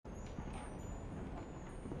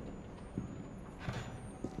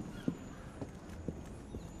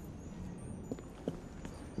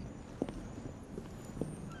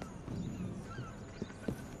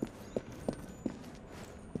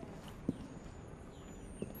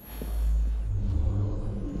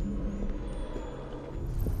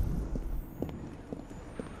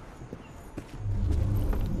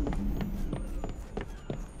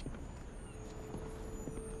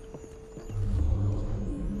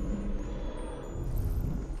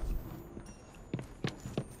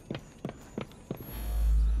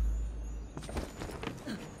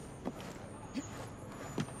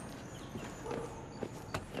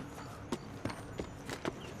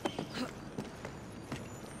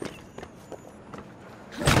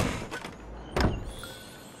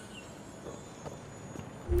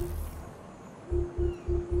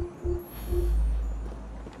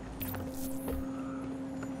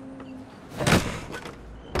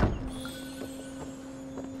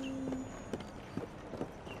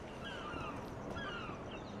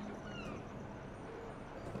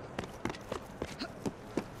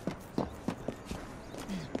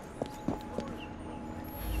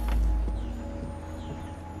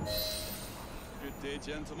Day,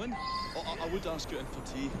 gentlemen. Oh, I would ask you in for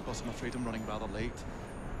tea, but I'm afraid I'm running rather late.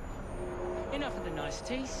 Enough of the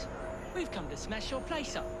niceties. We've come to smash your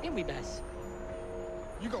place up, ain't we, Baz?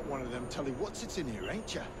 You got one of them telly what's-its in here,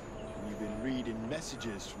 ain't ya? And you've been reading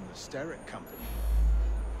messages from the Syndicate company.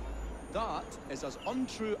 That is as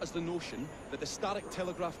untrue as the notion that the Static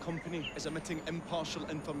Telegraph Company is emitting impartial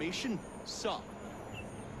information, sir.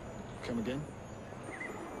 Come again?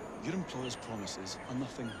 Your employer's promises are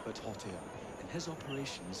nothing but hot air, and his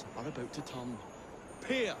operations are about to turn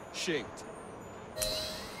pear-shaped.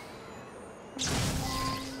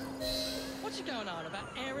 What you going on about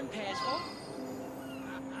air and pears for?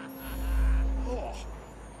 Oh,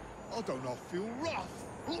 I don't know, feel rough.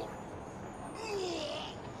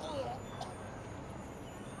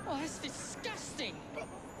 Oh, that's disgusting!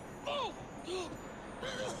 Oh!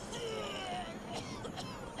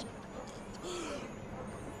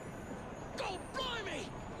 God blimey!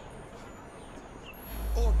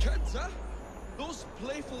 Or kids, eh? Those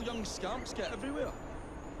playful young scamps get everywhere.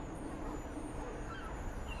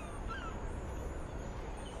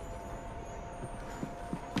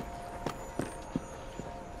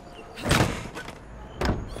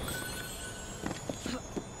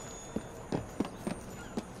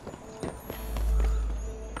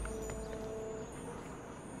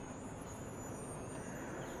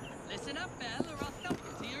 Listen up, Belle, or I'll thump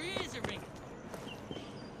you till your ears are ringing.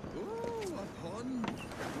 Oh, a pun.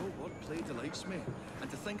 No wordplay delights me. And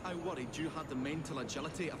to think I worried you had the mental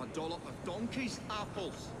agility of a dollop of donkey's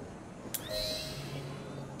apples.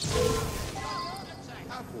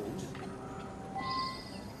 Apples?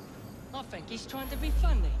 I think he's trying to be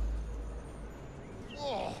funny.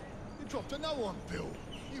 Oh, you dropped another one, Bill.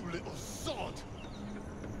 You little sod.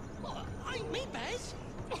 Oh, ain't me, Baz.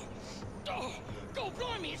 Oh, God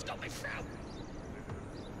blimey, it's got me throat.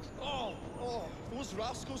 Oh, those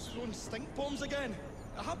rascals throwing stink bombs again.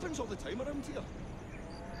 It happens all the time around here.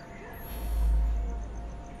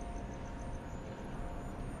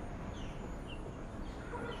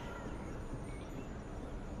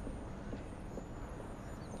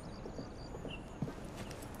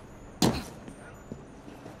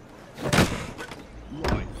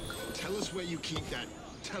 Right, tell us where you keep that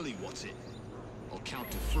telly what's-it. I'll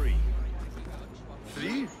count to 3.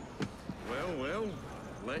 3? Well,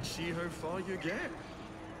 let's see how far you get.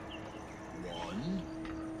 1.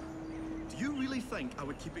 Do you really think I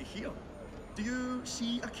would keep it here? Do you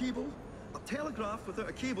see a cable? A telegraph without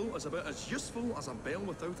a cable is about as useful as a bell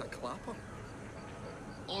without a clapper.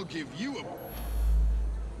 I'll give you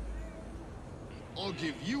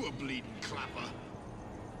a bleeding clapper.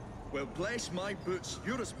 Well, bless my boots,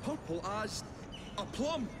 you're as purple as a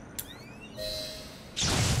plum.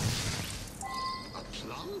 A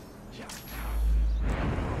plum? Yeah.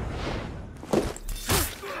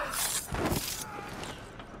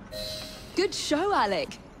 Good show,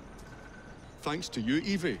 Alec. Thanks to you,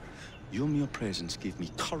 Evie. Your mere presence gave me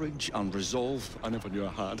courage and resolve I never knew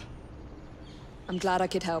I had. I'm glad I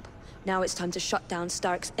could help. Now it's time to shut down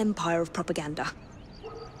Stark's empire of propaganda.